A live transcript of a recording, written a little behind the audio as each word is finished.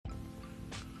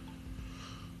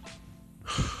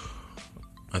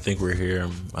I think we're here.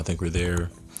 I think we're there.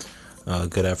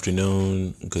 Good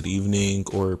afternoon, good evening,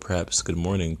 or perhaps good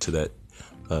morning to that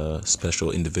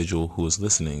special individual who is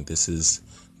listening. This is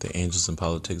the Angels in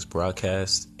Politics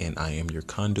broadcast, and I am your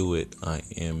conduit. I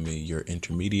am your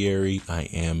intermediary. I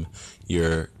am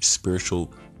your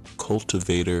spiritual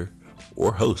cultivator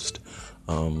or host,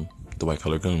 the White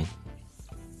Collar Goon.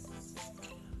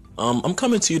 I'm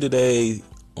coming to you today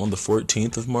on the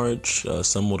 14th of March.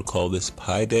 Some would call this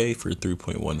Pi Day for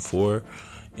 3.14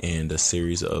 and a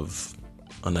series of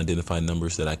unidentified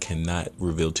numbers that I cannot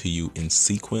reveal to you in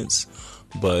sequence.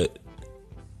 But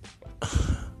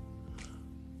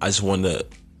I just want to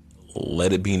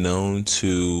let it be known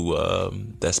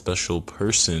to that special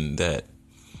person that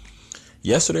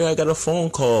yesterday I got a phone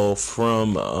call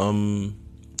from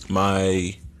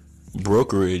my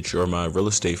brokerage or my real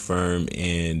estate firm,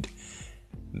 and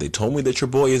they told me that your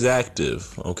boy is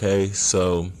active. Okay,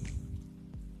 so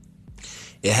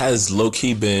it has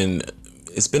low-key been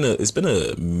it's been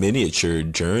a miniature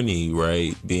journey,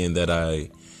 right? Being that I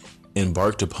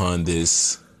embarked upon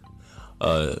this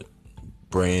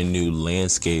brand new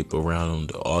landscape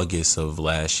around August of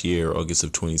last year, August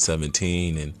of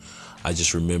 2017, and I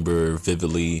just remember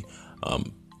vividly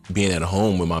being at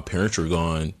home when my parents were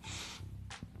gone.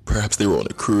 Perhaps they were on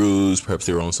a cruise, perhaps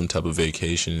they were on some type of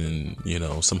vacation,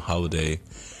 some holiday.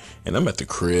 And I'm at the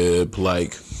crib.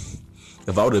 Like, if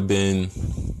it would have been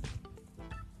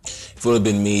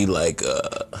me like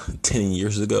 10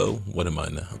 years ago, what am I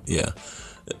now? Yeah,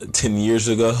 10 years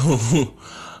ago,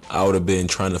 I would have been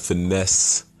trying to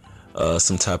finesse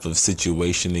some type of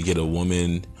situation to get a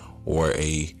woman or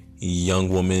a young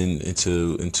woman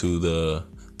into the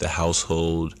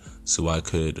household so I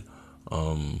could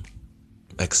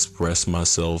express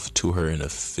myself to her in a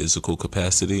physical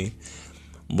capacity.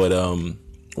 But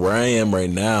where I am right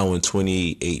now in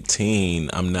 2018,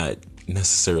 I'm not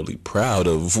necessarily proud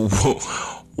of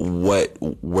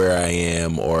where I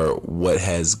am or what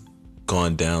has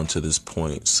gone down to this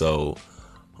point. So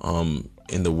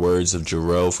in the words of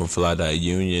Jarrell from Fly Die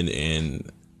Union, and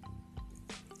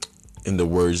in the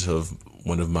words of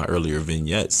one of my earlier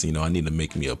vignettes, I need to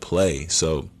make me a play.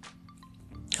 So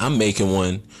I'm making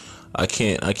one. I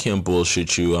can't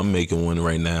bullshit you. I'm making one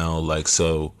right now. Like,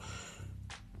 so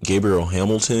Gabriel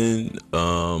Hamilton,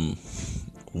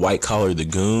 White Collar the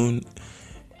Goon,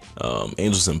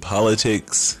 Angels in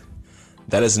Politics,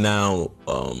 that is now,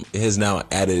 it has now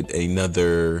added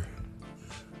another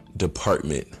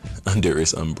department under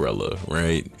its umbrella,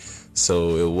 right?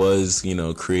 So it was,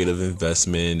 creative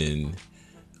investment and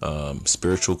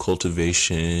spiritual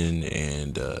cultivation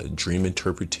and dream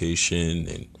interpretation.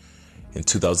 And in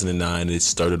 2009, it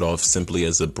started off simply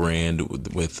as a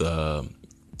brand with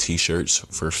t-shirts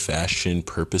for fashion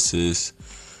purposes.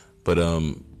 But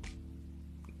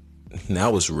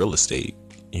now it's real estate.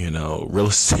 Real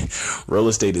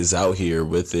estate is out here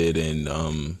with it. And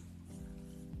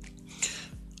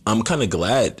I'm kind of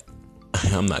glad.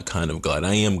 I'm not kind of glad.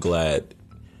 I am glad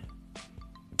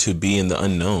to be in the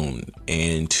unknown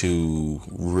and to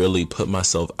really put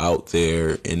myself out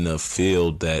there in a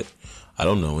field that I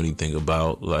don't know anything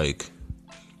about. Like,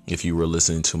 if you were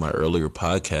listening to my earlier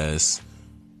podcast,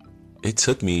 it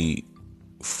took me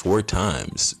 4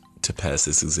 times to pass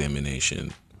this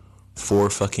examination.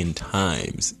 4 fucking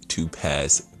times to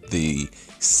pass the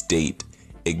state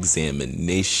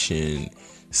examination.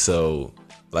 So,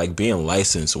 like, being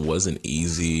licensed wasn't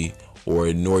easy,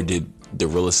 or nor did the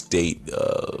real estate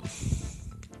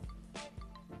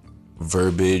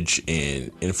verbiage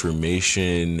and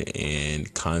information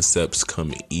and concepts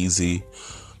come easy.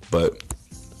 But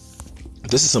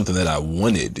this is something that I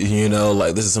wanted,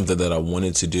 this is something that I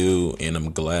wanted to do, and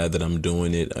I'm glad that I'm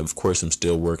doing it. Of course, I'm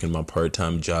still working my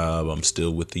part-time job. I'm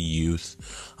still with the youth.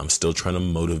 I'm still trying to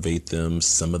motivate them.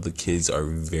 Some of the kids are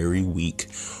very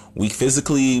weak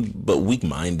physically, but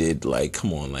weak-minded. Like,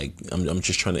 come on, like, I'm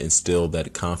just trying to instill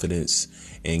that confidence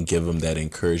and give them that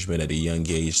encouragement at a young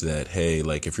age that, hey,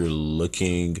 like, if you're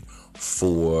looking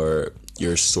for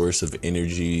your source of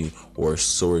energy or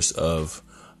source of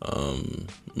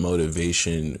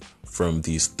motivation from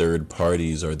these third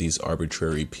parties or these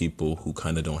arbitrary people who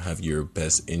kind of don't have your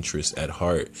best interests at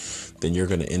heart, then you're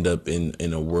going to end up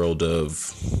in a world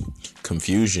of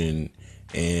confusion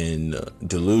and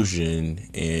delusion,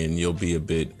 and you'll be a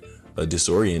bit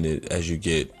disoriented as you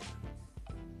get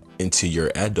into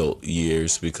your adult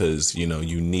years, because you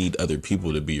need other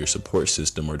people to be your support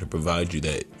system or to provide you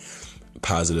that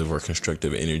positive or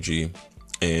constructive energy.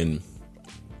 And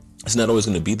it's not always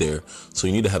going to be there. So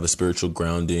you need to have a spiritual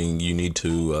grounding. You need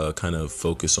to kind of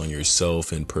focus on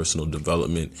yourself and personal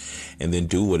development, and then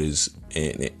do what is,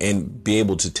 and be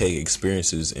able to take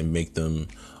experiences and make them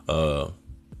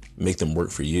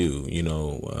work for you.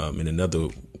 And another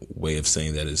way of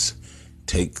saying that is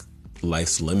take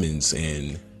life's lemons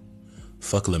and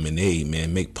fuck lemonade,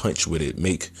 man. Make punch with it.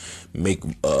 Make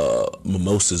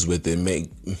mimosas with it.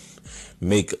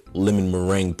 Make lemon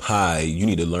meringue pie. You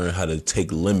need to learn how to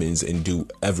take lemons and do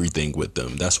everything with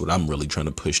them. That's what I'm really trying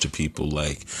to push to people.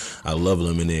 Like, I love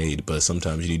lemonade, but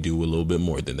sometimes you need to do a little bit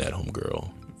more than that,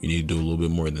 homegirl. You need to do a little bit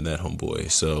more than that,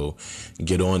 homeboy. So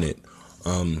get on it.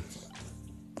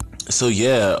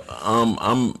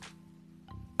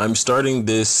 I'm starting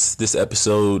this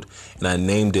episode, and I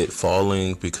named it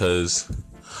Falling because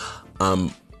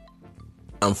I'm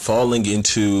falling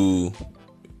into,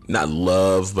 not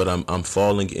love, but I'm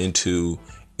falling into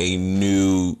a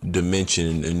new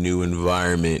dimension, a new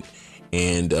environment.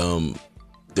 And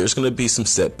there's going to be some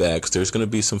setbacks. There's going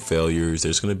to be some failures.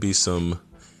 There's going to be some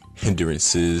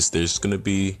hindrances. There's going to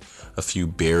be a few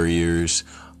barriers.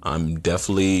 I'm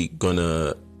definitely going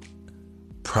to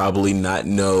probably not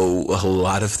know a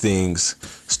lot of things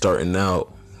starting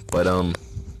out, but I'm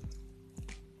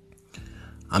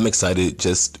excited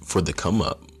just for the come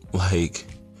up. Like,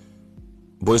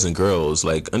 boys and girls,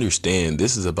 like, understand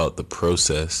this is about the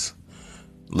process.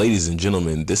 Ladies and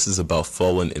gentlemen, this is about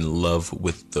falling in love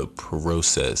with the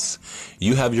process.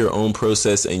 You have your own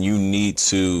process, and you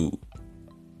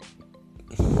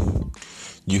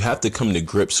have to come to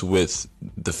grips with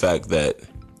the fact that,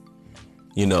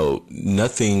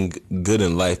 nothing good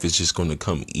in life is just going to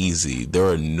come easy. There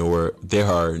are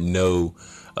no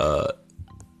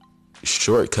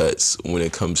shortcuts when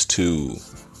it comes to,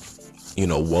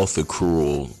 wealth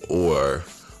accrual, or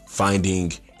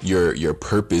finding your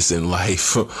purpose in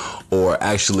life, or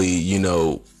actually,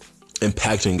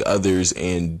 impacting others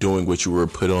and doing what you were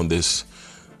put on this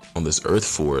earth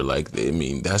for. Like, I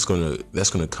mean, that's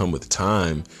gonna come with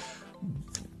time.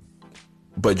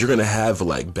 But you're gonna have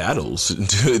like battles.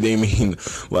 I mean,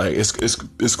 like,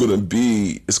 it's gonna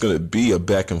be a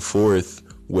back and forth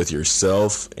with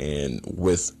yourself and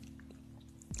with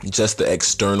just the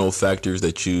external factors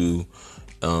that you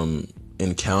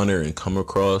encounter and come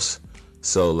across.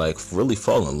 So, like, really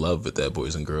fall in love with that,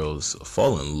 boys and girls.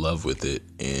 Fall in love with it,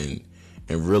 and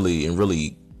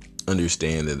really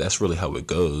understand that that's really how it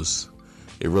goes.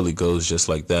 It really goes just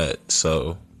like that.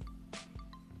 So,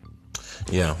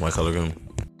 yeah, White Collar Goon.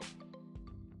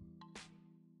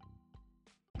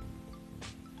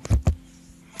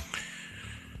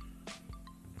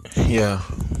 Yeah.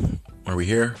 Are we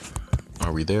here?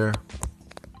 Are we there?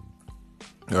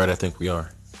 All right, I think we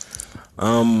are.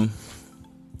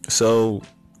 So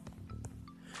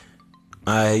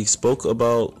I spoke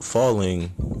about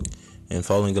falling and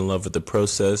falling in love with the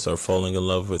process, or falling in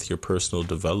love with your personal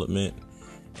development,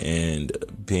 and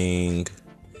being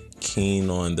keen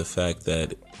on the fact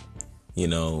that,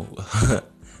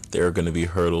 there are going to be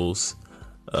hurdles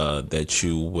that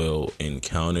you will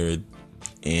encounter,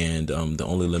 and the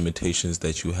only limitations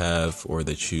that you have or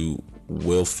that you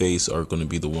will face are going to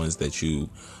be the ones that you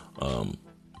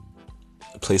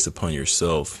place upon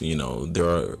yourself. There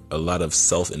are a lot of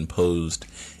self-imposed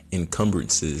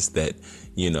encumbrances that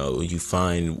you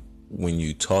find when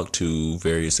you talk to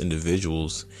various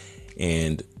individuals,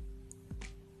 and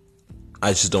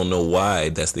I just don't know why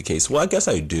that's the case. Well, I guess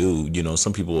I do.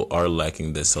 Some people are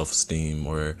lacking that self-esteem,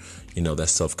 or that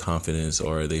self-confidence,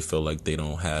 or they feel like they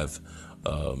don't have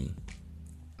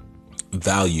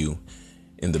value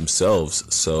in themselves.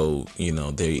 So,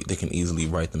 they can easily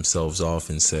write themselves off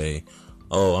and say,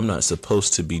 oh, I'm not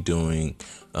supposed to be doing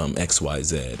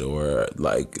XYZ, or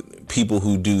like, people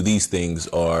who do these things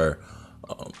are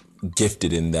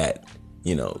gifted in that,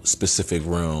 specific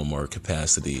realm or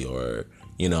capacity, or,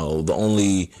 the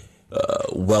only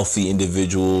wealthy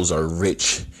individuals or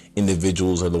rich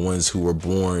individuals are the ones who were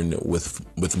born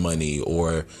with money,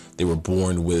 or they were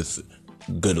born with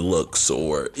good looks,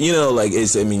 or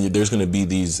there's going to be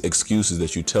these excuses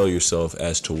that you tell yourself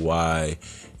as to why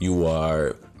you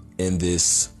are in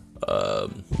this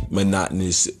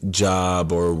monotonous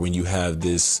job, or when you have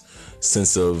this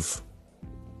sense of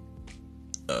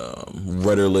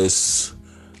rudderless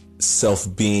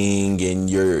self-being, and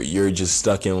you're just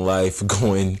stuck in life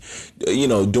going,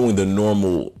 doing the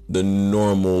normal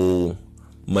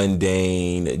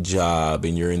mundane job,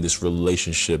 and you're in this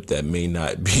relationship that may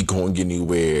not be going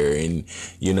anywhere, and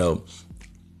you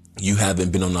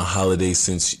haven't been on a holiday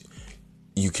since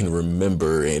you can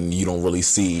remember, and you don't really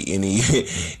see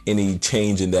any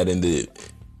change in that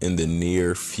in the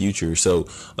near future. So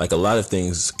like a lot of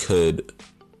things could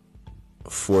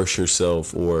force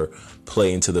yourself or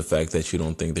play into the fact that you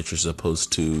don't think that you're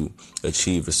supposed to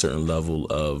achieve a certain level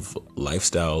of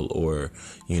lifestyle or,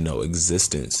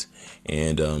 existence.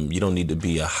 And you don't need to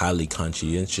be a highly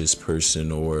conscientious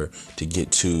person or to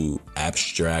get too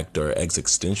abstract or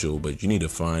existential, but you need to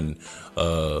find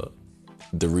the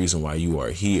reason why you are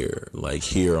here, like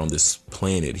here on this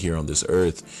planet, here on this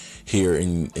earth, here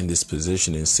in this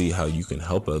position, and see how you can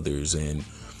help others and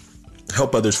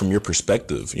help others from your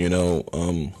perspective.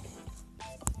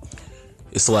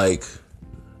 It's like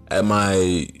at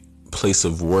my place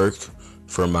of work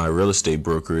for my real estate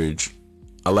brokerage,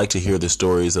 I like to hear the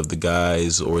stories of the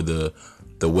guys or the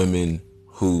women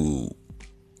who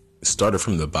started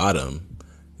from the bottom,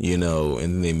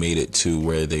 and they made it to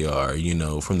where they are,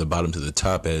 from the bottom to the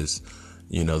top, as,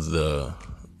 the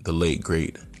late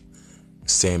great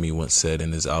Sammy once said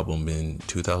in his album in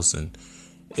 2000.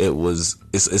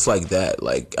 It's like that.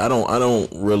 Like, I'm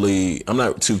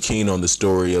not too keen on the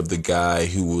story of the guy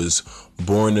who was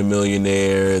born a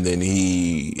millionaire and then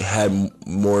he had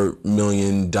more $1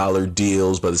 million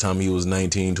deals by the time he was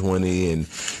 19, 20, and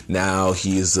now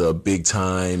he is a big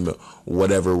time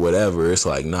whatever. It's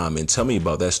like, nah, man, tell me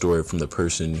about that story from the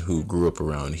person who grew up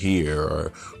around here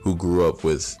or who grew up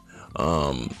with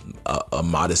a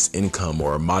modest income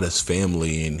or a modest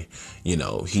family, and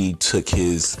he took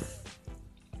his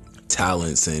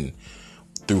talents and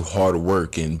through hard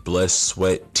work and blood,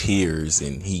 sweat, tears,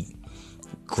 and he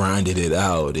grinded it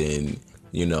out, and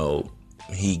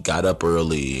he got up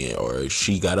early or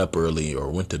she got up early or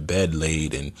went to bed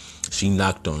late, and she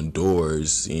knocked on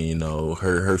doors.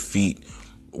 Her feet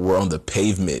were on the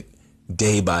pavement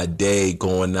day by day,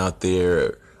 going out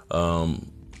there,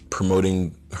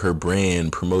 promoting her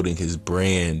brand, promoting his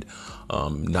brand,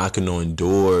 knocking on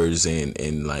doors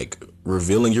and like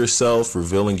revealing yourself,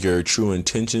 revealing your true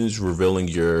intentions, revealing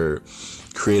your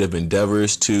creative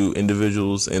endeavors to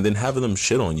individuals, and then having them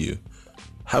shit on you,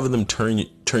 having them turn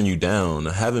you down,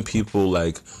 having people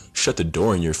like shut the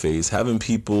door in your face, having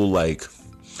people like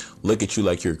look at you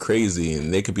like you're crazy,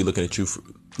 and they could be looking at you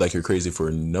like you're crazy for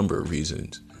a number of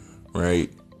reasons,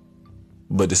 right?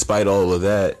 But despite all of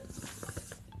that,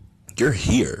 you're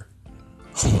here.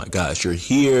 Oh my gosh, you're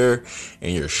here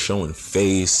and you're showing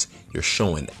face, you're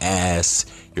showing ass,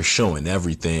 you're showing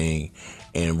everything,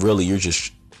 and really you're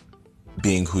just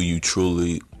being who you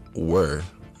truly were.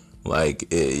 Like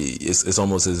it's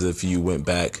almost as if you went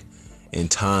back in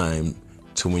time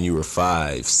to when you were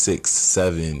 5, 6,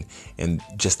 7, and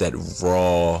just that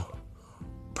raw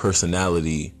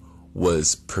personality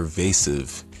was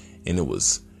pervasive, and it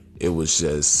was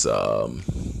just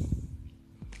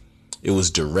it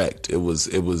was direct. It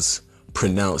was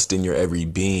pronounced in your every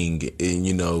being, and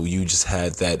you just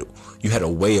had that. You had a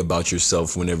way about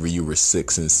yourself whenever you were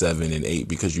 6 and 7 and 8,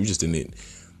 because you just didn't.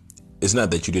 It's not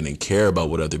that you didn't care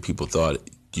about what other people thought.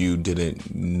 You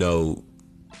didn't know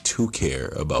to care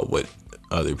about what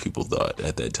other people thought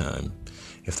at that time,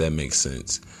 if that makes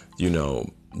sense. You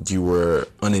were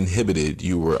uninhibited.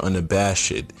 You were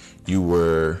unabashed. You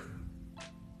were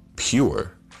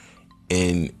pure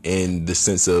in the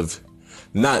sense of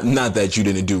not that you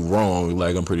didn't do wrong.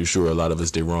 Like, I'm pretty sure a lot of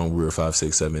us did wrong. We were 5,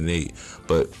 6, 7, 8,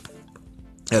 but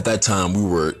at that time we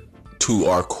were to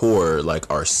our core like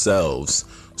ourselves,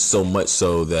 so much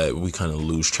so that we kind of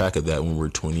lose track of that when we're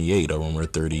 28 or when we're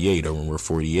 38 or when we're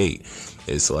 48.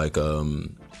 It's like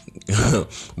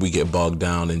we get bogged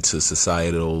down into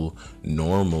societal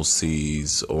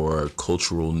normalcies or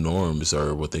cultural norms,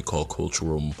 or what they call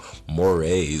cultural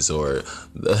mores, or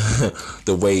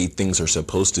the way things are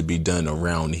supposed to be done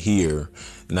around here,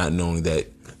 not knowing that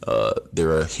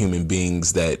there are human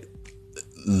beings that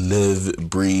live,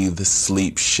 breathe,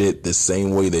 sleep, shit the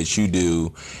same way that you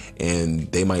do,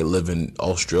 and they might live in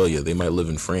Australia, they might live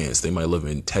in France, they might live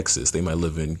in Texas, they might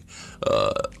live in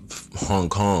Hong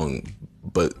Kong,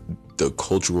 but the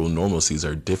cultural normalcies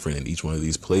are different in each one of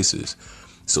these places.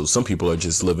 So some people are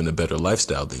just living a better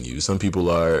lifestyle than you. Some people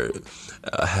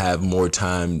have more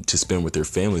time to spend with their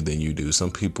family than you do. Some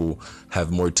people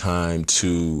have more time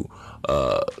to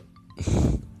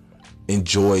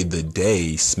enjoy the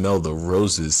day, smell the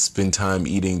roses, spend time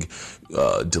eating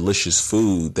delicious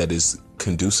food that is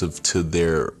conducive to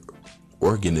their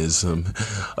organism,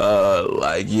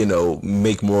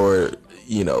 make more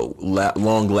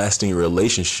long-lasting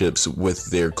relationships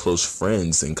with their close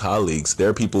friends and colleagues. There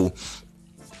are people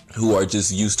who are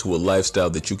just used to a lifestyle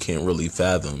that you can't really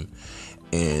fathom,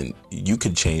 and you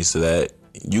could change that.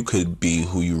 You could be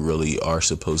who you really are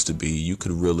supposed to be. You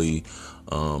could really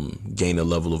gain a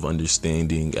level of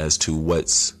understanding as to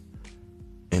what's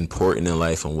important in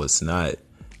life and what's not.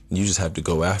 You just have to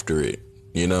go after it.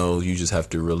 You know, you just have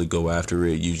to really go after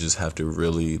it. You just have to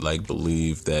really like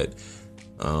believe that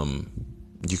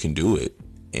you can do it,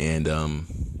 and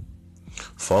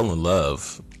fall in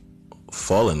love,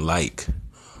 fall in like,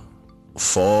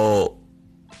 fall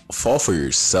for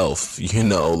yourself, you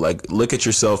know, like look at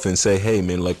yourself and say, hey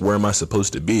man, like where am I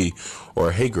supposed to be?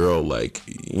 Or hey girl, like,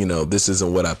 you know, this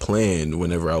isn't what I planned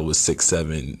whenever I was 6,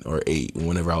 7 or 8,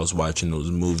 whenever I was watching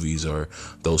those movies or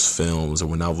those films, or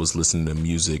when I was listening to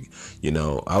music. You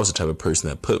know, I was the type of person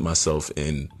that put myself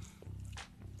in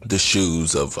the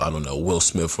shoes of, I don't know, Will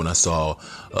Smith when I saw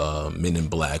Men in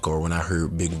Black, or when I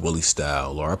heard Big Willie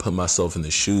Style, or I put myself in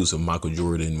the shoes of Michael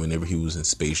Jordan whenever he was in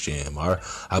Space Jam, or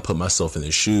I put myself in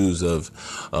the shoes of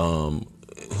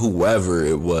whoever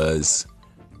it was,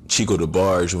 Chico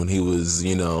DeBarge, when he was,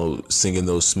 you know, singing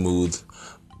those smooth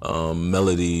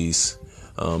melodies,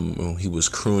 when he was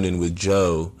crooning with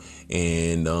Joe,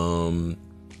 and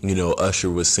you know, Usher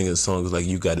was singing songs like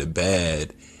You Got It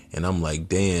Bad. And I'm like,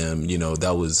 damn, you know,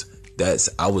 I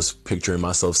was picturing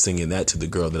myself singing that to the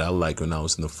girl that I liked when I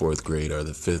was in the 4th grade or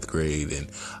the 5th grade.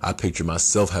 And I pictured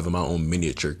myself having my own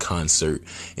miniature concert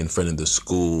in front of the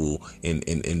school,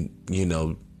 and you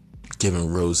know, giving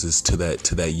roses to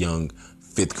that young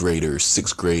 5th grader,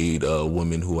 6th grade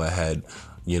woman who I had,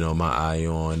 you know, my eye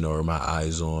on, or my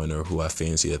eyes on, or who I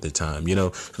fancied at the time. You know,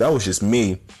 that was just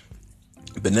me.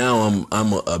 But now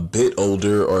I'm a bit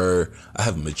older, or I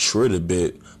have matured a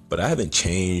bit, but I haven't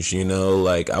changed. You know,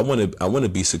 like I want to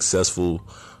be successful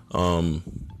on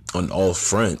all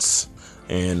fronts,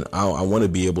 and I want to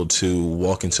be able to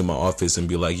walk into my office and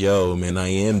be like, yo man, I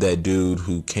am that dude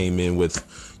who came in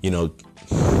with, you know,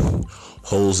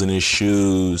 holes in his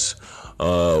shoes,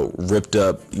 ripped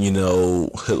up, you know,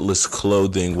 hootless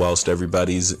clothing, whilst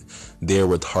everybody's there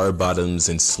with hard bottoms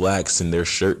and slacks and their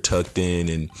shirt tucked in,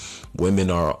 and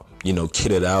women are, you know,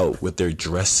 kitted out with their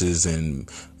dresses and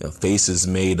faces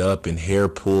made up and hair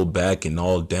pulled back and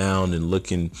all down and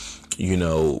looking, you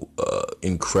know,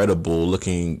 incredible,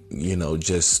 looking, you know,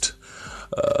 just,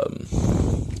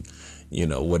 you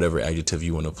know, whatever adjective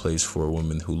you want to place for a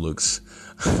woman who looks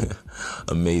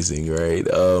amazing, right?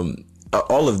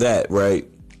 All of that, right?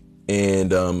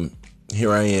 And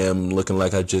here I am looking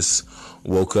like I just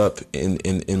woke up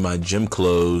in my gym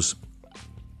clothes,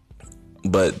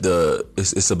 but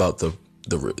it's about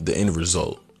the end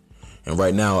result. And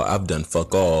right now I've done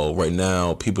fuck all. Right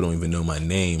now people don't even know my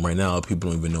name. Right now people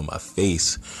don't even know my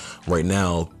face. Right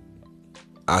now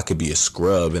I could be a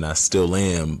scrub, and I still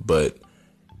am, but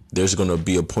there's going to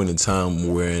be a point in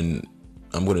time when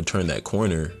I'm going to turn that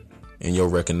corner and you'll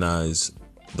recognize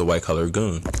the white collar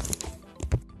goon.